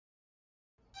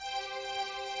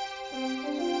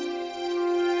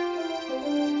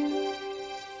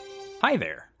Hi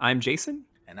there, I'm Jason.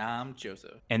 And I'm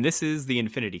Joseph. And this is the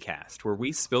Infinity Cast, where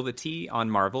we spill the tea on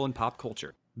Marvel and pop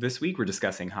culture. This week we're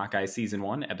discussing Hawkeye Season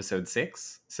 1, Episode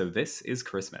 6, So This is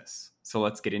Christmas. So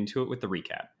let's get into it with the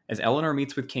recap. As Eleanor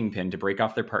meets with Kingpin to break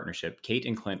off their partnership, Kate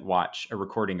and Clint watch a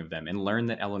recording of them and learn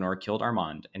that Eleanor killed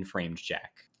Armand and framed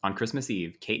Jack. On Christmas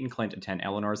Eve, Kate and Clint attend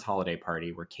Eleanor's holiday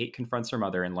party, where Kate confronts her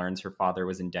mother and learns her father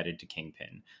was indebted to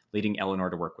Kingpin, leading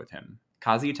Eleanor to work with him.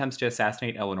 Kazi attempts to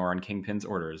assassinate Eleanor on Kingpin's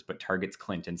orders, but targets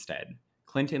Clint instead.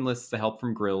 Clint enlists the help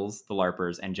from Grills, the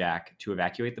LARPers, and Jack to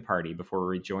evacuate the party before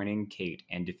rejoining Kate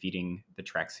and defeating the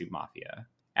Tracksuit Mafia.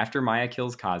 After Maya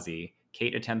kills Kazi,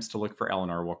 Kate attempts to look for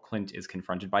Eleanor while Clint is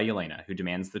confronted by Yelena, who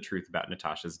demands the truth about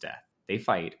Natasha's death. They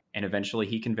fight, and eventually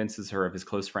he convinces her of his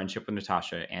close friendship with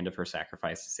Natasha and of her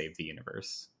sacrifice to save the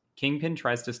universe. Kingpin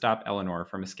tries to stop Eleanor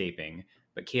from escaping,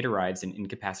 but Kate arrives and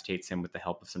incapacitates him with the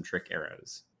help of some trick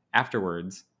arrows.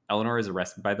 Afterwards, Eleanor is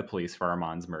arrested by the police for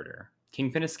Armand's murder.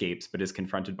 Kingpin escapes, but is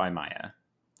confronted by Maya.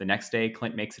 The next day,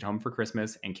 Clint makes it home for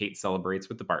Christmas, and Kate celebrates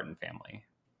with the Barton family.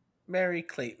 Merry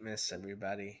Claytmas,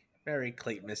 everybody. Merry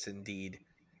Claytmas indeed.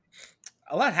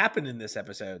 A lot happened in this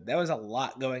episode. There was a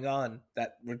lot going on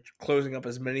that were closing up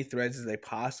as many threads as they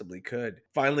possibly could.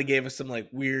 Finally gave us some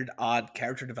weird, odd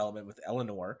character development with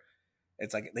Eleanor.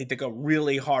 It's like they took a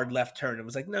really hard left turn and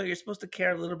was like, no, you're supposed to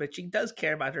care a little bit. She does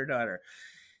care about her daughter.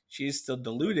 She's still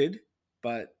deluded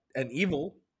and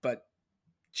evil, but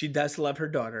she does love her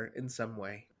daughter in some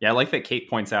way. Yeah, I like that Kate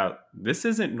points out, this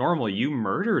isn't normal. You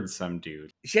murdered some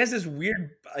dude. She has this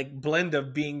weird blend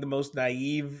of being the most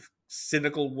naive,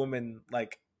 cynical woman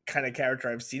kind of character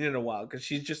I've seen in a while, because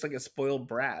she's just a spoiled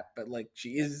brat, but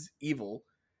she is evil,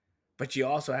 but she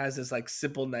also has this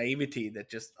simple naivety that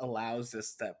just allows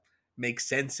this to make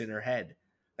sense in her head.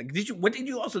 What did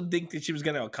you also think that she was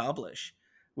going to accomplish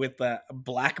with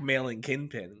blackmailing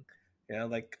Kingpin?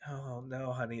 Oh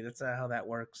no, honey, that's not how that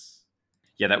works.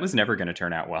 Yeah, that was never going to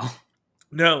turn out well.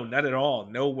 No, not at all.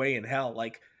 No way in hell.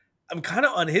 I'm kind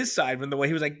of on his side when the way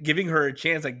he was giving her a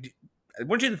chance. I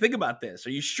want you to think about this. Are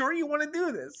you sure you want to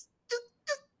do this?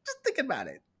 Just think about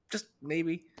it. Just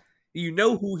maybe. You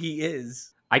know who he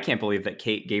is. I can't believe that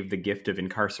Kate gave the gift of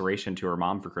incarceration to her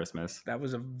mom for Christmas. That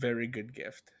was a very good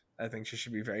gift. I think she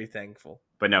should be very thankful.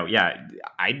 But no, yeah,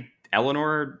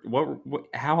 Eleanor,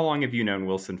 how long have you known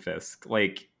Wilson Fisk?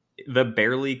 The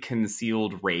barely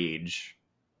concealed rage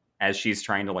as she's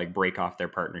trying to break off their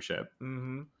partnership.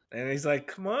 Mm-hmm. And he's like,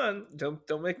 come on,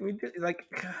 don't make me do God.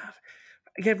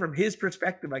 Again, from his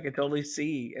perspective, I could totally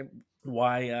see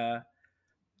why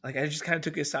I just kind of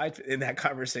took his side in that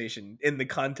conversation in the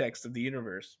context of the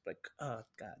universe. Oh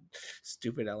God,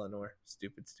 stupid Eleanor.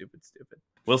 Stupid.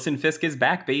 Wilson Fisk is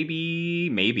back, baby.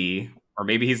 Maybe. Or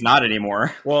maybe he's not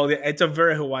anymore. Well, it's a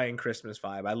very Hawaiian Christmas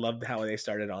vibe. I loved how they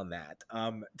started on that.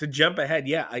 To jump ahead,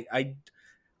 yeah, I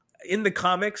in the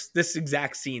comics, this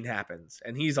exact scene happens,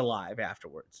 and he's alive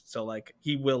afterwards. So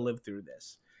he will live through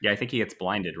this. Yeah, I think he gets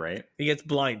blinded, right? He gets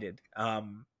blinded.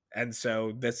 And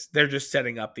so they're just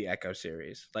setting up the Echo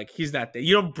series. He's not there.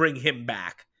 You don't bring him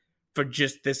back for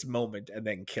just this moment and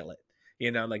then kill it.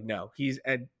 No, he's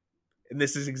and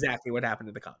this is exactly what happened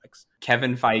in the comics.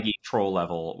 Kevin Feige troll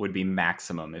level would be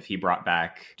maximum if he brought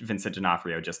back Vincent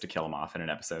D'Onofrio just to kill him off in an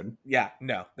episode. Yeah,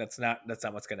 no, that's not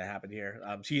what's going to happen here.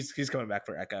 He's coming back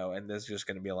for Echo, and there's just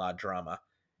going to be a lot of drama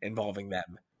involving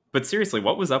them. But seriously,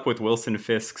 what was up with Wilson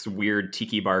Fisk's weird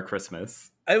tiki bar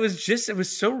Christmas? It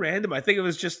was so random. I think it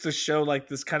was just to show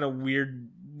this kind of weird,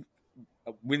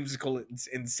 whimsical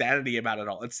insanity about it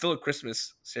all. It's still a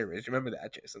Christmas series. Remember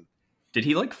that, Jason? Did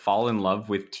he fall in love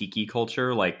with tiki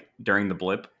culture during the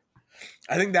blip?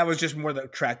 I think that was just more the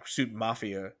Tracksuit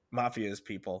Mafia's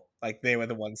people. They were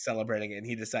the ones celebrating it, and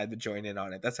he decided to join in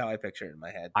on it. That's how I picture it in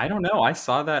my head. I don't know. I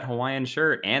saw that Hawaiian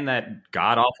shirt and that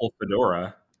god awful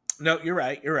fedora. No, you're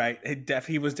right.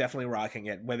 He was definitely rocking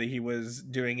it. Whether he was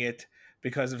doing it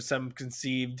because of some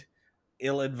conceived,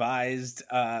 ill-advised,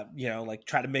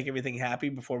 try to make everything happy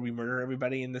before we murder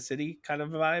everybody in the city kind of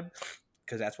vibe,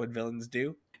 because that's what villains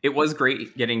do. It was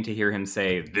great getting to hear him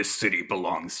say, "This city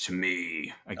belongs to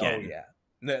me," again.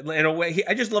 Oh, yeah. In a way,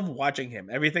 I just love watching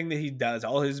him. Everything that he does,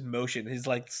 all his motion, his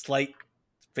slight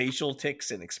facial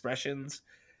tics and expressions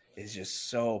is just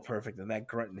so perfect. And that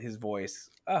grunt in his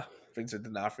voice. Vincent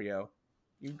D'Onofrio,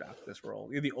 you rock this role.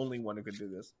 You're the only one who could do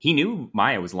this. He knew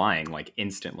Maya was lying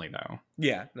instantly, though.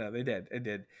 Yeah, no, they did. It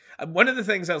did. One of the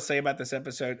things I'll say about this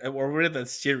episode, or the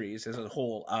series as a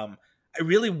whole, I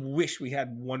really wish we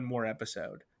had one more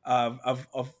episode of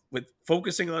with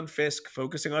focusing on Fisk,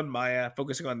 focusing on Maya,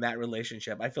 focusing on that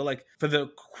relationship. I feel like for the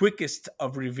quickest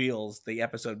of reveals the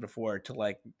episode before to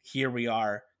like here we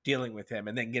are dealing with him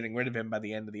and then getting rid of him by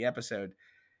the end of the episode.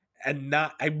 And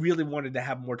not I really wanted to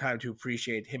have more time to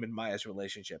appreciate him and Maya's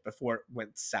relationship before it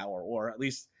went sour, or at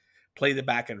least play the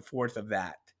back and forth of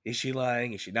that. Is she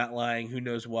lying? Is she not lying? Who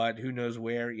knows what? Who knows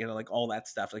where? You know, like all that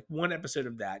stuff. Like one episode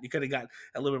of that. You could have got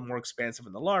a little bit more expansive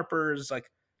in the LARPers.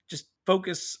 Like just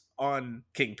focus on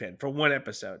Kingpin for one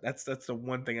episode. That's the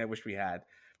one thing I wish we had.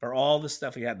 For all the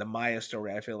stuff we had, the Maya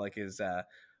story I feel like is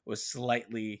was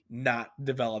slightly not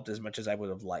developed as much as I would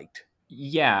have liked.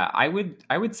 Yeah, I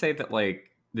would say that like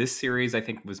this series I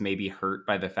think was maybe hurt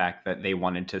by the fact that they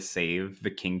wanted to save the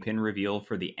Kingpin reveal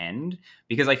for the end,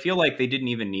 because I feel like they didn't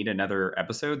even need another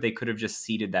episode. They could have just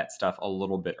seeded that stuff a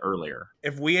little bit earlier.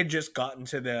 If we had just gotten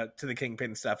to the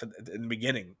Kingpin stuff in the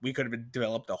beginning, we could have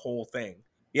developed the whole thing.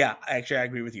 Yeah, actually, I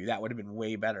agree with you. That would have been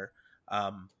way better.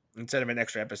 Instead of an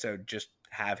extra episode, just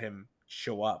have him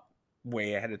show up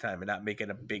way ahead of time and not make it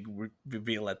a big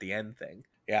reveal at the end thing.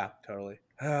 Yeah, totally.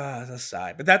 That's a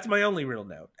sigh. But that's my only real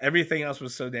note. Everything else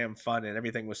was so damn fun and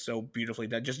everything was so beautifully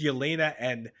done. Just Yelena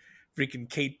and freaking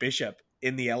Kate Bishop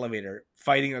in the elevator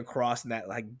fighting across in that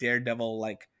like Daredevil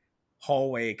like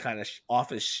hallway kind of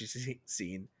office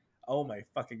scene. Oh my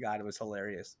fucking god, it was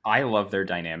hilarious. I love their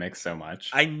dynamic so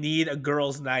much. I need a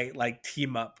girls' night like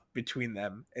team up between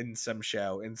them in some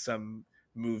show, in some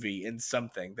movie, in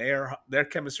something. Their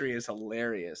chemistry is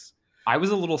hilarious. I was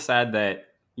a little sad that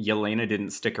Yelena didn't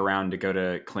stick around to go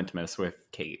to Clintmas with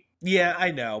Kate. Yeah,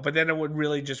 I know, but then it would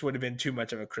have been too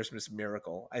much of a Christmas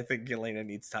miracle. I think Yelena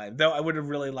needs time. Though I would have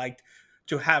really liked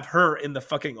to have her in the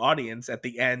fucking audience at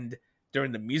the end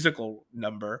during the musical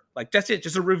number. Like that's it,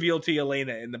 just a reveal to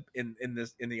Yelena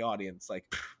in the audience. Like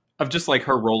Of just like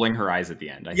her rolling her eyes at the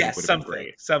end, I think would have been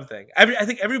great. Something. I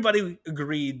think everybody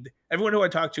agreed. Everyone who I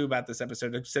talked to about this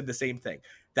episode said the same thing.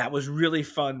 That was really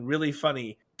fun, really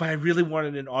funny, but I really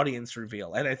wanted an audience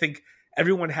reveal. And I think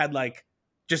everyone had like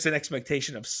just an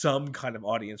expectation of some kind of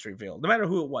audience reveal, no matter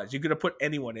who it was. You could have put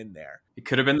anyone in there. It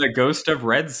could have been the ghost of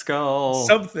Red Skull.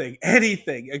 Something,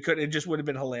 anything. It just would have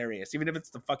been hilarious, even if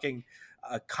it's the fucking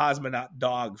cosmonaut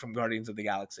dog from Guardians of the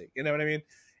Galaxy. You know what I mean?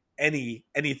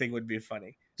 Anything would be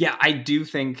funny. Yeah, I do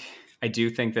think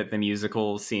that the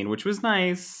musical scene, which was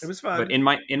nice, it was fun. But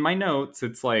in my notes,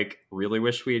 it's like really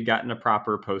wish we had gotten a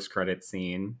proper post-credit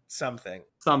scene. Some kind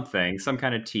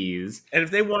of tease. And if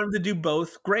they wanted to do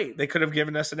both, great. They could have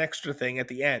given us an extra thing at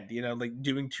the end. You know, like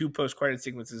doing 2 post-credit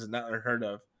sequences is not unheard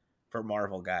of for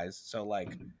Marvel guys. So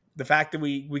like the fact that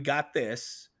we got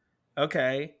this,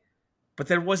 okay. But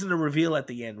there wasn't a reveal at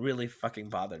the end really fucking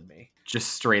bothered me.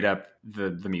 Just straight up the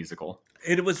musical.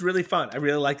 And it was really fun. I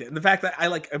really liked it. And the fact that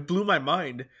it blew my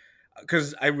mind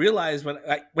because I realized when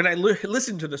I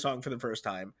listened to the song for the first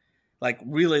time, like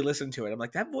really listened to it, I'm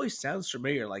like, that voice sounds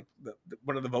familiar, like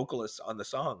one of the vocalists on the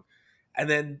song. And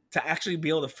then to actually be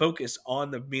able to focus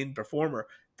on the main performer,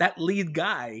 that lead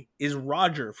guy is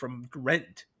Roger from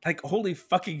Rent. Like, holy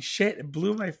fucking shit. It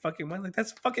blew my fucking mind. Like,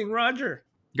 that's fucking Roger.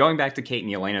 Going back to Kate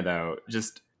and Yelena, though,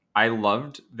 just I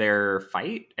loved their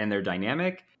fight and their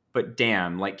dynamic. But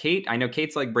damn, like Kate, I know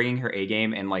Kate's like bringing her A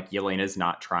game and like Yelena's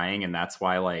not trying. And that's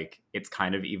why like it's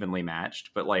kind of evenly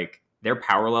matched. But like their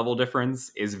power level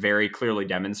difference is very clearly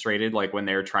demonstrated like when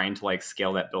they're trying to like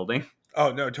scale that building.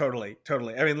 Oh, no, totally.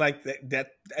 I mean, like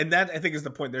that I think is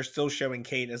the point. They're still showing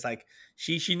Kate as like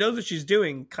she knows what she's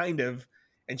doing, kind of,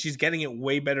 and she's getting it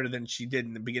way better than she did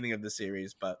in the beginning of the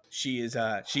series. But she's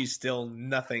still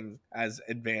nothing as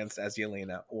advanced as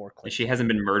Yelena or Clint. She hasn't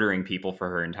been murdering people for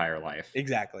her entire life.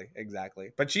 Exactly.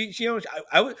 But she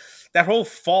I would that whole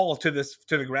fall to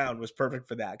the ground was perfect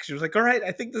for that. 'Cause she was like, all right,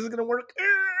 I think this is gonna work.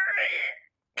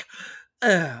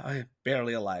 I'm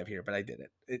barely alive here, but I did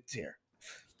it. It's here.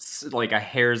 It's like a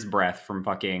hair's breadth from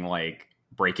fucking like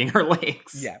breaking her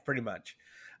legs. Yeah, pretty much.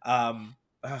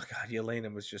 Oh god,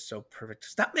 Yelena was just so perfect.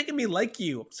 Stop making me like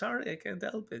you. I'm sorry, I can't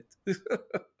help it.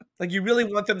 Like you really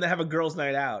want them to have a girls'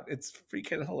 night out. It's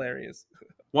freaking hilarious.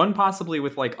 One possibly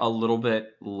with like a little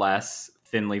bit less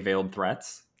thinly veiled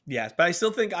threats. Yes, but I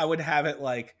still think I would have it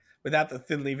like without the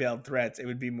thinly veiled threats. It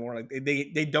would be more like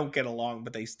they don't get along,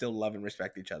 but they still love and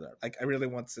respect each other. Like I really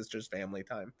want sisters' family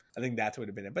time. I think that would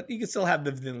have been it. But you can still have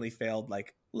the thinly veiled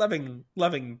like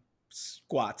loving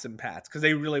squats and pats because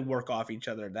they really work off each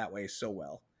other that way so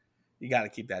well. You got to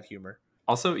keep that humor.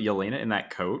 Also, Yelena in that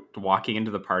coat walking into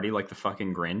the party like the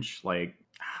fucking Grinch. Like,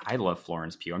 I love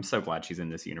Florence Pugh. I'm so glad she's in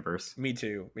this universe. Me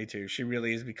too. She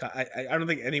really is. Because I don't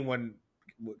think anyone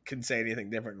can say anything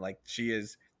different. Like, she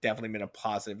has definitely been a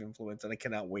positive influence, and I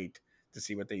cannot wait to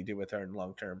see what they do with her in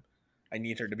long term. I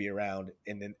need her to be around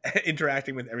and then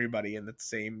interacting with everybody in the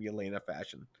same Yelena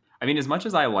fashion. I mean, as much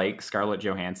as I like Scarlett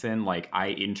Johansson, like I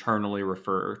internally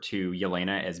refer to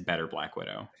Yelena as better Black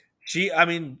Widow. I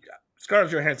mean,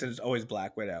 Scarlett Johansson is always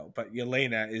Black Widow, but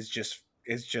Yelena is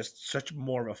just such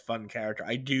more of a fun character.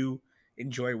 I do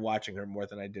enjoy watching her more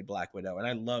than I did Black Widow, and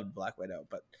I loved Black Widow,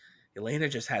 but Yelena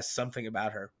just has something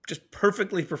about her, just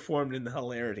perfectly performed in the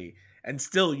hilarity, and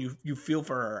still you feel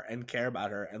for her and care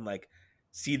about her and like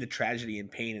see the tragedy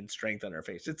and pain and strength on her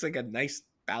face. It's like a nice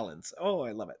balance. Oh,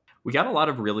 I love it. We got a lot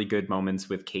of really good moments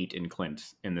with Kate and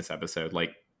Clint in this episode.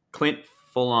 Like Clint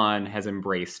full on has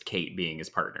embraced Kate being his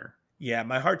partner. Yeah,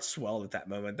 my heart swelled at that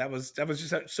moment. That was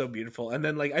just so beautiful. And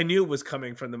then like I knew it was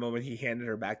coming from the moment he handed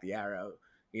her back the arrow.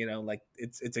 You know, like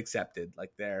it's accepted.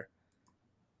 Like they're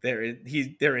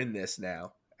in this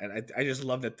now. And I just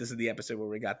love that this is the episode where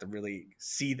we got to really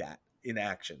see that in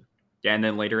action. Yeah, and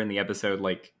then later in the episode,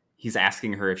 like he's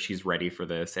asking her if she's ready for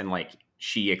this, and like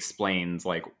she explains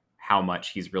like how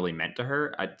much he's really meant to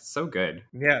her. It's so good.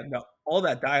 Yeah, no, all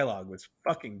that dialogue was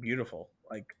fucking beautiful.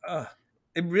 Like,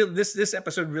 it really this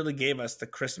episode really gave us the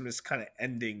Christmas kind of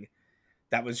ending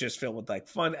that was just filled with like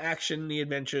fun action, the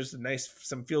adventures,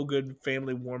 some feel good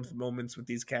family warmth moments with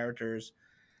these characters.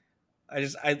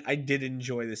 I did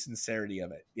enjoy the sincerity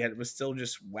of it. Yet it was still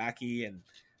just wacky and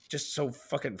just so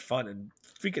fucking fun and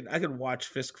freaking. I could watch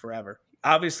Fisk forever.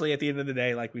 Obviously, at the end of the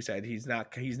day, like we said, he's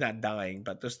not dying,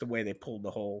 but just the way they pulled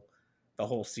the whole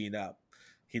scene up.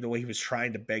 The way he was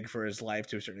trying to beg for his life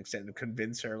to a certain extent and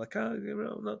convince her, like, oh,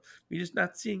 no, we're just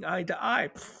not seeing eye to eye.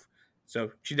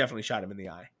 So she definitely shot him in the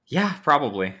eye. Yeah,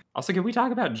 probably. Also, can we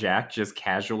talk about Jack just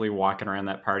casually walking around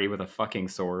that party with a fucking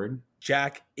sword?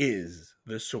 Jack is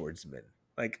the swordsman.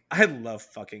 Like, I love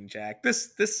fucking Jack.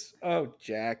 Oh,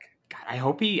 Jack. God, I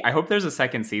hope there's a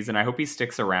second season. I hope he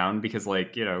sticks around because,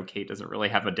 like, you know, Kate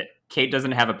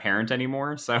doesn't have a parent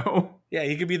anymore. So yeah,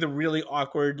 he could be the really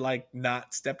awkward, like,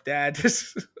 not stepdad.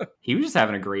 He was just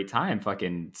having a great time,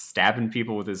 fucking stabbing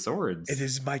people with his swords. It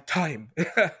is my time.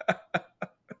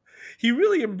 He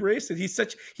really embraced it.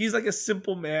 He's like a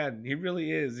simple man. He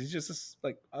really is. He's just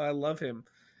like, I love him.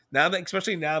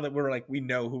 Especially now that we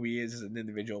know who he is as an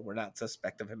individual, we're not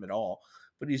suspect of him at all.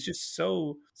 But he's just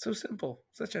so simple,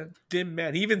 such a dim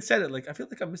man. He even said it, like, I feel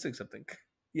like I'm missing something.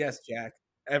 Yes, Jack,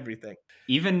 everything.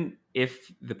 Even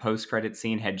if the post-credit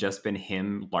scene had just been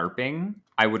him LARPing,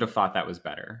 I would have thought that was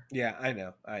better. Yeah, I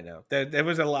know. There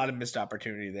was a lot of missed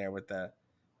opportunity there with the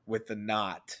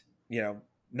not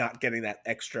getting that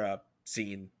extra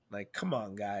scene. Like, come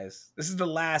on, guys. This is the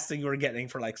last thing we're getting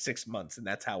for like 6 months, and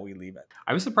that's how we leave it.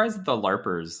 I was surprised that the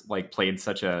LARPers like played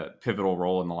such a pivotal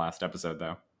role in the last episode,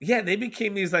 though. Yeah, they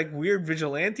became these like weird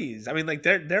vigilantes. I mean, like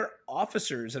they're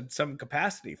officers in some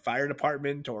capacity, fire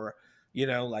department or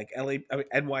like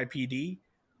NYPD,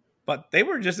 but they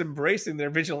were just embracing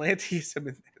their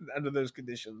vigilantism under those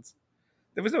conditions.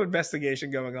 There was no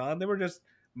investigation going on. They were just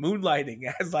moonlighting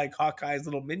as like Hawkeye's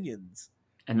little minions.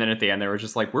 And then at the end, they were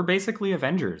just like, "We're basically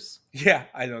Avengers." Yeah,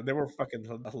 I know. They were fucking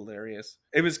hilarious.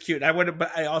 It was cute.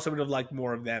 But I also would have liked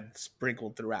more of them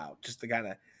sprinkled throughout, just to kind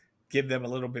of give them a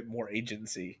little bit more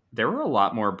agency. There were a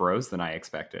lot more bros than I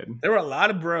expected. There were a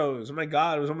lot of bros. Oh my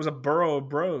god, it was almost a burrow of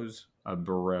bros. A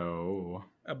bro.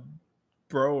 A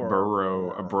bro.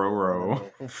 Burrow. A bro.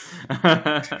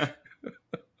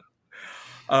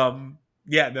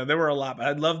 Yeah, no, there were a lot. But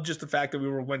I love just the fact that we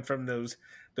went from those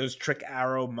trick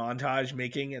arrow montage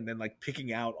making and then like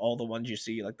picking out all the ones you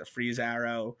see, like the freeze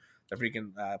arrow, the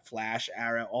freaking flash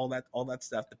arrow, all that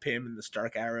stuff, the Pym and the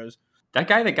Stark arrows. That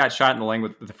guy that got shot in the leg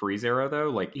with the freeze arrow, though,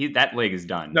 like that leg is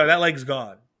done. No, that leg's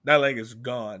gone. That leg is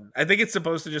gone. I think it's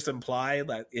supposed to just imply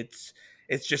that it's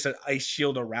just an ice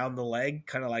shield around the leg,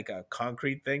 kind of like a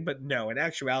concrete thing. But no, in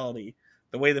actuality,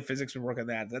 the way the physics would work on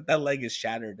that leg is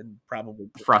shattered and probably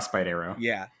frostbite arrow.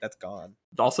 Yeah, that's gone.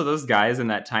 Also, those guys in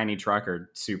that tiny truck are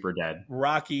super dead.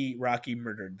 Rocky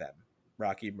murdered them.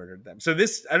 So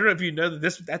this, I don't know if you know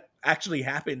that actually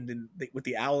happened with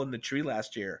the owl in the tree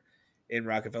last year in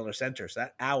Rockefeller Center. So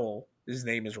that owl, his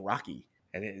name is Rocky,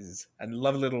 and it is a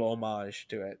lovely little homage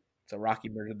to it. So Rocky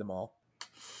murdered them all.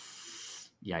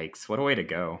 Yikes! What a way to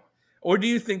go. Or do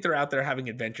you think they're out there having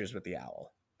adventures with the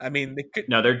owl? I mean, they could.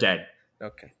 No, they're dead.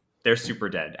 Okay. They're super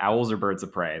dead. Owls are birds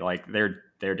of prey. Like they're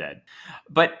dead.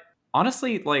 But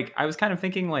honestly, like I was kind of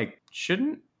thinking, like,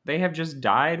 shouldn't they have just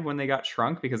died when they got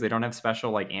shrunk because they don't have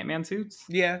special like Ant-Man suits?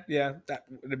 Yeah, that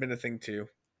would have been a thing too.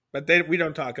 But we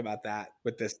don't talk about that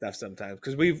with this stuff sometimes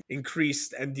because we've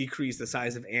increased and decreased the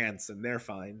size of ants and they're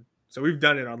fine. So we've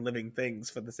done it on living things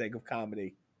for the sake of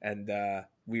comedy, and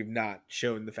we've not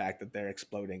shown the fact that they're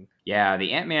exploding. Yeah,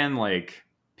 the Ant-Man like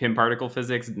Pym particle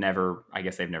physics I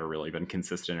guess they've never really been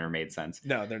consistent or made sense.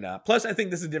 No, they're not. Plus, I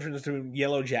think this is the difference between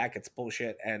Yellow Jacket's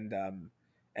bullshit and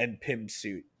Pym's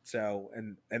suit. So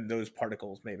and those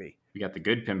particles maybe. We got the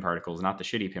good Pym particles, not the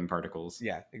shitty Pym particles.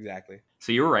 Yeah, exactly.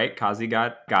 So you were right. Kazi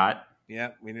got.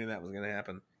 Yeah, we knew that was gonna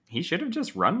happen. He should have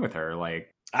just run with her.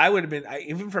 Like, I would have been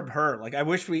even from her. Like, I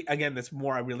wish that's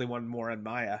more. I really wanted more on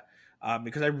Maya,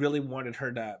 because I really wanted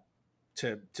her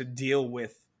to deal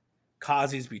with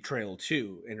Kazi's betrayal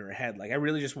too in her head. Like, I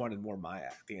really just wanted more Maya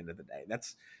at the end of the day.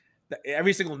 That's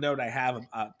every single note I have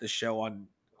about the show on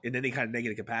in any kind of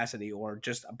negative capacity or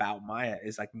just about Maya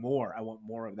is like more. I want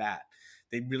more of that.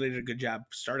 They really did a good job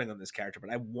starting on this character,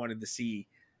 but I wanted to see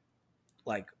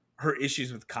like her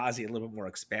issues with Kazi a little bit more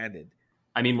expanded.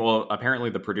 I mean, well,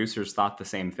 apparently the producers thought the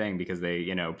same thing because they,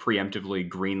 preemptively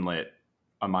greenlit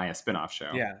a Maya spinoff show.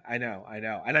 Yeah, I know.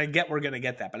 And I get we're going to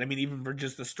get that. But I mean, even for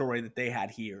just the story that they had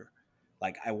here,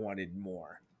 like I wanted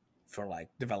more for like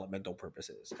developmental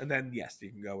purposes. And then, yes,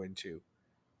 you can go into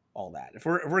all that. If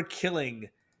we're killing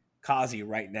Kazi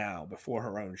right now before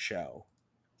her own show,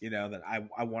 that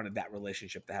I wanted that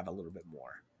relationship to have a little bit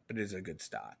more. But it is a good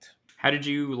start. How did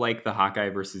you like the Hawkeye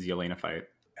versus Yelena fight?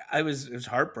 It was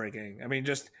heartbreaking. I mean,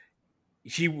 just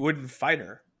he wouldn't fight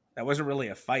her. That wasn't really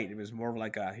a fight. It was more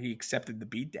like he accepted the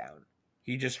beatdown.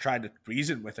 He just tried to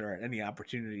reason with her at any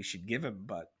opportunity she'd give him,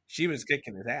 but she was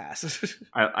kicking his ass.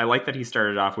 I like that he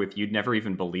started off with, "You'd never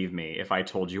even believe me if I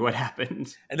told you what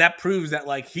happened." And that proves that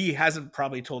like he hasn't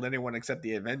probably told anyone except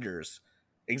the Avengers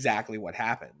exactly what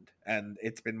happened. And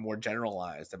it's been more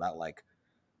generalized about like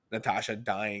Natasha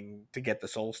dying to get the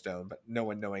Soul Stone, but no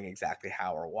one knowing exactly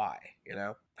how or why,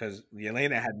 because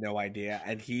Yelena had no idea.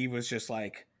 And he was just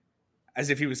like, as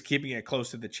if he was keeping it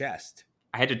close to the chest.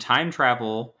 I had to time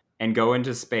travel and go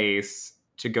into space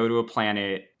to go to a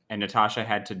planet, and Natasha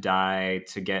had to die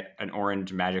to get an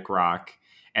orange magic rock.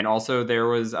 And also there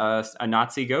was a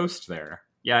Nazi ghost there.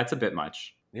 Yeah, it's a bit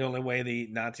much. The only way the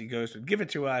Nazi ghost would give it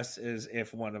to us is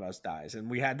if one of us dies. And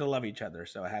we had to love each other,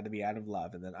 so it had to be out of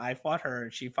love. And then I fought her,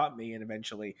 and she fought me, and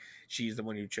eventually she's the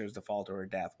one who chose to fall to her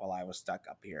death while I was stuck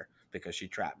up here because she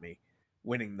trapped me,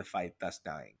 winning the fight, thus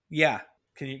dying. Yeah.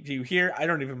 Can you hear? I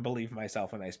don't even believe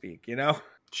myself when I speak,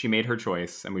 She made her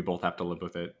choice, and we both have to live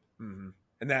with it. Mm-hmm.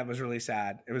 And that was really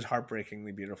sad. It was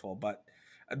heartbreakingly beautiful, but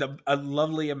a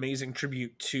lovely, amazing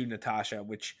tribute to Natasha,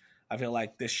 which I feel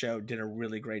like this show did a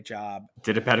really great job.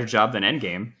 Did a better job than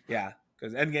Endgame. Yeah,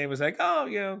 because Endgame was like, oh,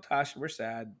 Natasha, we're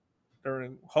sad.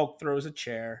 Hulk throws a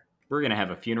chair. We're going to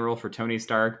have a funeral for Tony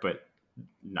Stark, but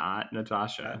not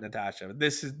Natasha. Not Natasha.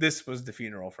 This was the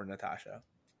funeral for Natasha.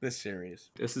 This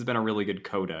series. This has been a really good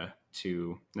coda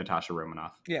to Natasha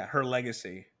Romanoff. Yeah, her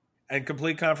legacy. And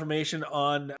complete confirmation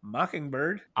on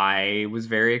Mockingbird. I was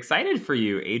very excited for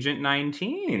you, Agent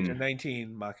 19. Agent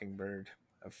 19, Mockingbird.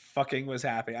 I fucking was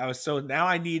happy. I was so now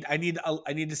I need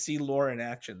to see Laura in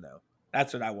action though.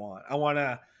 That's what I want. I want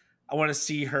to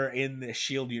see her in the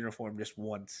SHIELD uniform just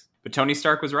once. But Tony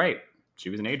Stark was right. She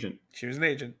was an agent. She was an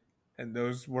agent, and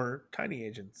those were tiny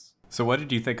agents. So what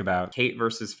did you think about Kate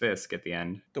versus Fisk at the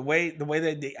end? The way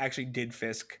that they actually did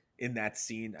Fisk in that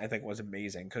scene, I think was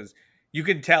amazing because you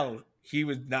can tell he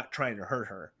was not trying to hurt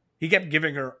her. He kept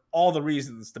giving her all the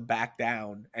reasons to back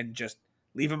down and just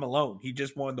leave him alone. He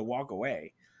just wanted to walk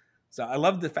away. So I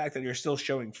love the fact that you're still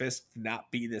showing Fisk to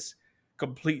not be this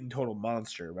complete and total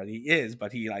monster, but he is.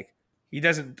 But he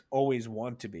doesn't always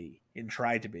want to be and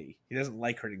try to be. He doesn't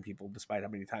like hurting people, despite how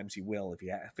many times he will if he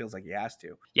feels like he has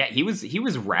to. Yeah, he was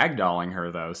ragdolling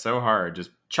her though so hard,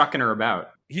 just chucking her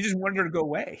about. He just wanted her to go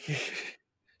away.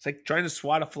 It's like trying to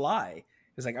swat a fly.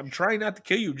 It's like, I'm trying not to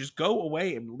kill you. Just go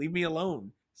away and leave me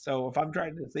alone. So if I'm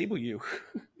trying to disable you.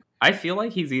 I feel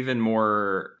like he's even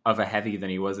more of a heavy than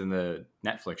he was in the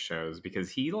Netflix shows because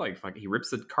he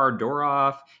rips the car door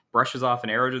off, brushes off an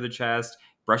arrow to the chest,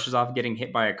 brushes off getting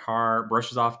hit by a car,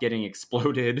 brushes off getting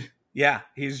exploded. Yeah,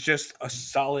 he's just a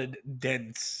solid,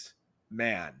 dense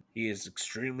man. He is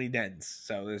extremely dense.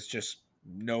 So there's just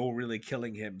no really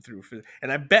killing him through.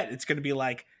 And I bet it's going to be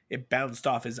like it bounced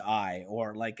off his eye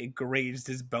or like it grazed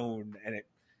his bone and it,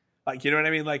 like, you know what I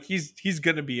mean? Like he's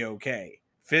going to be okay.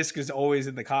 Fisk has always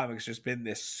in the comics just been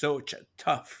this such a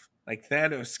tough, like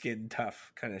Thanos skin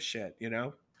tough kind of shit,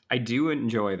 I do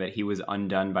enjoy that he was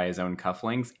undone by his own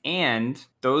cufflinks, and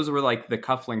those were like the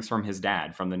cufflinks from his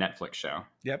dad from the Netflix show.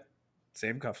 Yep.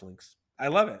 Same cufflinks. I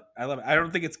love it. I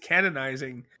don't think it's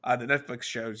canonizing the Netflix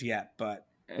shows yet, but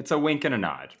it's a wink and a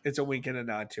nod. It's a wink and a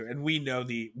nod to, and we know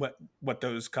what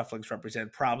those cufflinks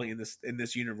represent probably in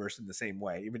this universe in the same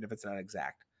way, even if it's not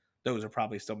exact. Those are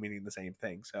probably still meaning the same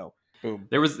thing. So, boom.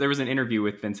 There was an interview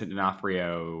with Vincent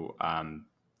D'Onofrio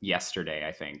yesterday,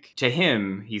 I think. To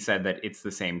him, he said that it's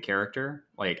the same character.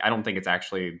 Like, I don't think it's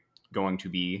actually going to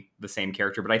be the same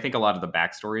character, but I think a lot of the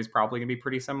backstory is probably going to be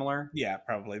pretty similar. Yeah,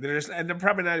 probably. They're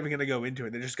probably not even going to go into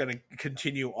it. They're just going to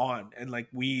continue on, and like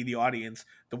we, the audience,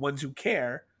 the ones who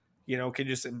care, can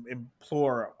just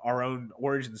implore our own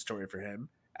origin story for him,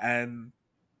 and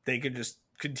they can just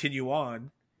continue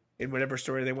on in whatever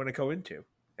story they want to go into.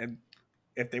 And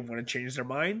if they want to change their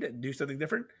mind and do something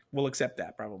different, we'll accept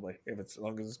that probably as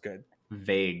long as it's good.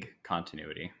 Vague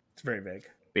continuity. It's very vague.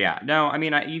 But yeah, no, I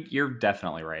mean, you're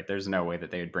definitely right. There's no way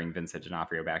that they would bring Vincent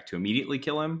D'Onofrio back to immediately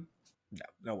kill him.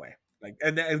 No way. Like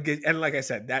and like I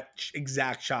said, that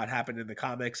exact shot happened in the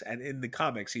comics, and in the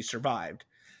comics he survived.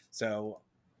 So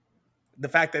the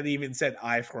fact that he even said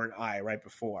eye for an eye right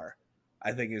before,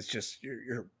 I think is just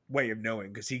your way of knowing,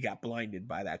 because he got blinded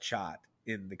by that shot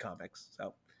in the comics.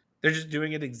 So they're just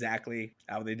doing it exactly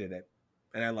how they did it,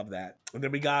 and I love that. And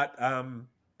then we got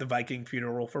the Viking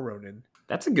funeral for Ronan.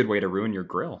 That's a good way to ruin your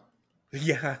grill.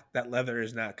 Yeah, that leather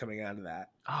is not coming out of that.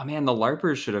 Oh man, the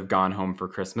LARPers should have gone home for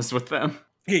Christmas with them.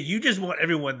 Yeah, you just want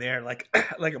everyone there, like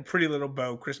a Pretty Little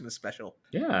Bow Christmas special.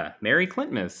 Yeah, Merry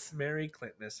Clintmas. Merry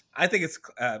Clintmas. I think it's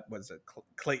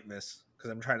Claytmas, because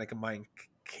I'm trying to combine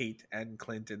Kate and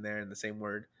Clint in there in the same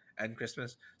word, and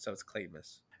Christmas, so it's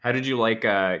Claytmas. How did you like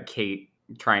Kate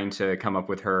trying to come up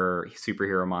with her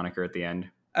superhero moniker at the end?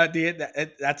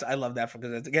 That's I love that,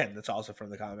 because that's also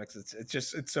from the comics.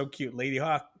 It's so cute. Lady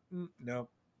Hawk, no.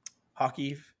 Hawk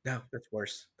Eve, no, that's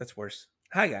worse.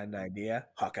 I got an idea.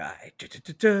 Hawkeye.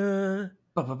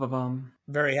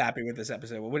 Very happy with this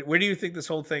episode. Where do you think this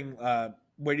whole thing?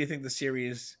 Where do you think the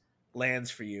series lands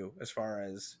for you as far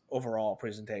as overall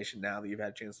presentation? Now that you've had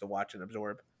a chance to watch and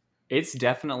absorb, it's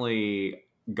definitely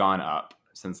gone up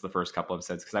since the first couple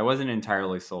episodes, because I wasn't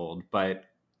entirely sold, but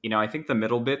I think the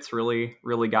middle bits really,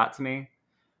 really got to me.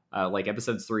 Like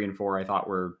episodes 3 and 4, I thought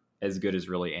were as good as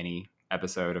really any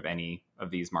episode of any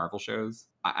of these Marvel shows.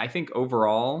 I think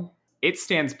overall it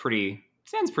stands pretty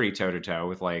toe to toe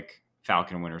with like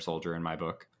Falcon and Winter Soldier in my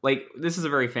book. Like, this is a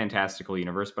very fantastical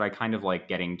universe, but I kind of like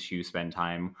getting to spend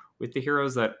time with the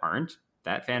heroes that aren't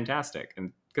that fantastic,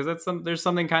 and because there's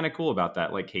something kind of cool about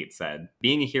that. Like Kate said,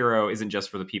 being a hero isn't just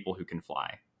for the people who can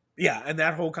fly. Yeah, and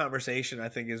that whole conversation I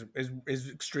think is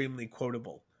extremely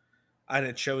quotable, and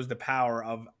it shows the power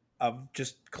of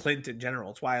just Clint in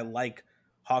general. It's why I like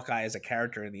Hawkeye as a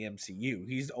character in the MCU.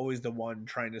 He's always the one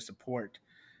trying to support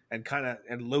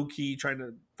and low-key trying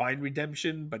to find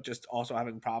redemption, but just also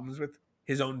having problems with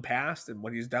his own past and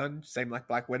what he's done. Same like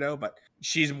Black Widow, but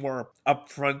she's more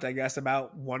upfront, I guess,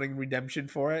 about wanting redemption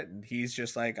for it, and he's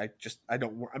just like,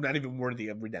 I'm not even worthy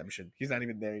of redemption. He's not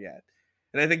even there yet.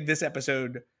 And I think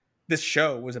this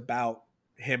show was about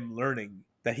him learning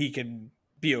that he can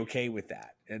be okay with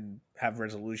that and have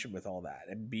resolution with all that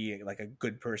and be like a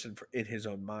good person in his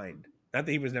own mind. Not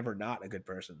that he was never not a good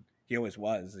person. He always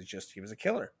was. It's just he was a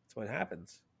killer. That's what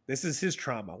happens. This is his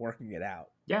trauma, working it out.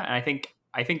 Yeah, and I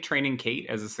think training Kate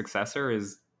as a successor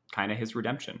is kind of his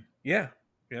redemption. Yeah,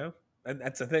 and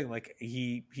that's the thing. Like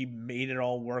he made it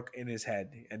all work in his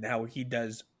head, and how he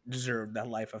does deserve that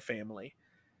life of family.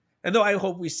 And though I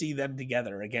hope we see them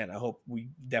together again, I hope we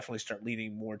definitely start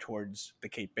leaning more towards the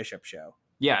Kate Bishop show.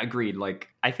 Yeah, agreed. Like,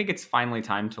 I think it's finally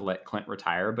time to let Clint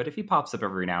retire, but if he pops up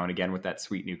every now and again with that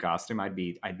sweet new costume, I'd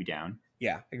be down.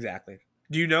 Yeah, exactly.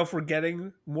 Do you know if we're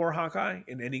getting more Hawkeye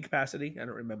in any capacity? I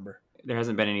don't remember. There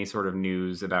hasn't been any sort of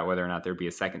news about whether or not there'd be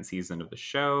a second season of the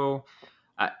show.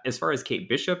 As far as Kate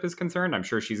Bishop is concerned, I'm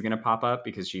sure she's going to pop up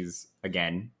because she's,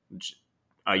 again,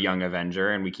 a young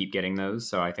Avenger, and we keep getting those.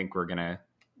 So I think we're going to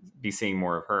be seeing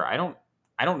more of her. I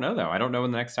don't know, though. I don't know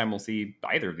when the next time we'll see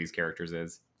either of these characters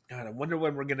is. God, I wonder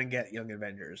when we're gonna get Young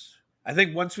Avengers. I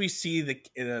think once we see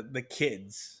the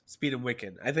kids, Speed and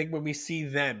Wiccan, I think when we see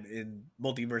them in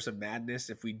Multiverse of Madness,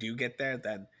 if we do get there,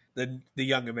 then the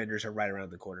Young Avengers are right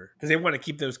around the corner, because they want to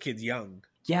keep those kids young.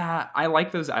 Yeah, I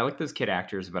like those kid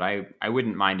actors, but I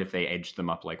wouldn't mind if they aged them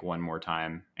up like one more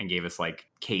time and gave us like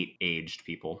Kate aged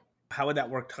people. How would that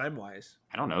work time-wise?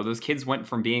 I don't know. Those kids went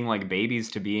from being like babies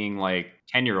to being like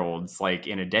 10-year-olds like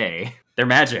in a day. They're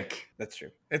magic. That's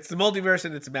true. It's the multiverse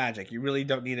and it's magic. You really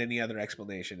don't need any other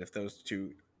explanation if those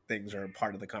two things are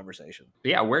part of the conversation.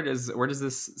 But yeah, where does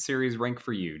this series rank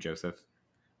for you, Joseph?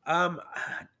 I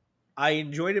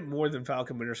enjoyed it more than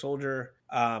Falcon Winter Soldier.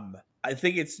 I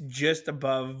think it's just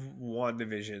above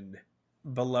WandaVision,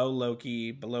 below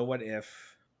Loki, below What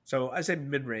If. So I said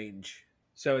mid-range.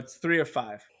 So it's 3 or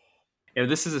 5.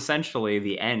 This is essentially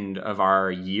the end of our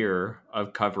year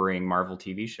of covering Marvel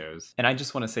TV shows. And I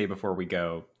just want to say before we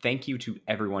go, thank you to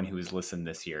everyone who has listened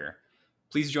this year.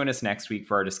 Please join us next week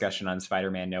for our discussion on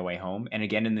Spider-Man No Way Home, and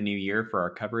again in the new year for our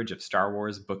coverage of Star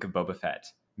Wars Book of Boba Fett.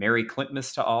 Merry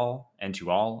Clintmas to all, and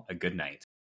to all a good night.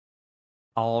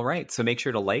 All right, so make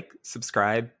sure to like,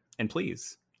 subscribe, and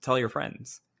please tell your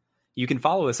friends. You can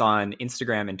follow us on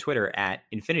Instagram and Twitter at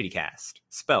InfinityCast,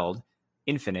 spelled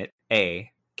Infinite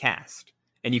A Cast.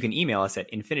 And you can email us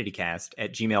at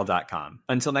infinitycast@gmail.com.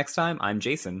 Until next time, I'm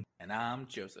Jason. And I'm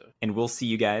Joseph. And we'll see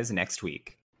you guys next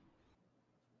week.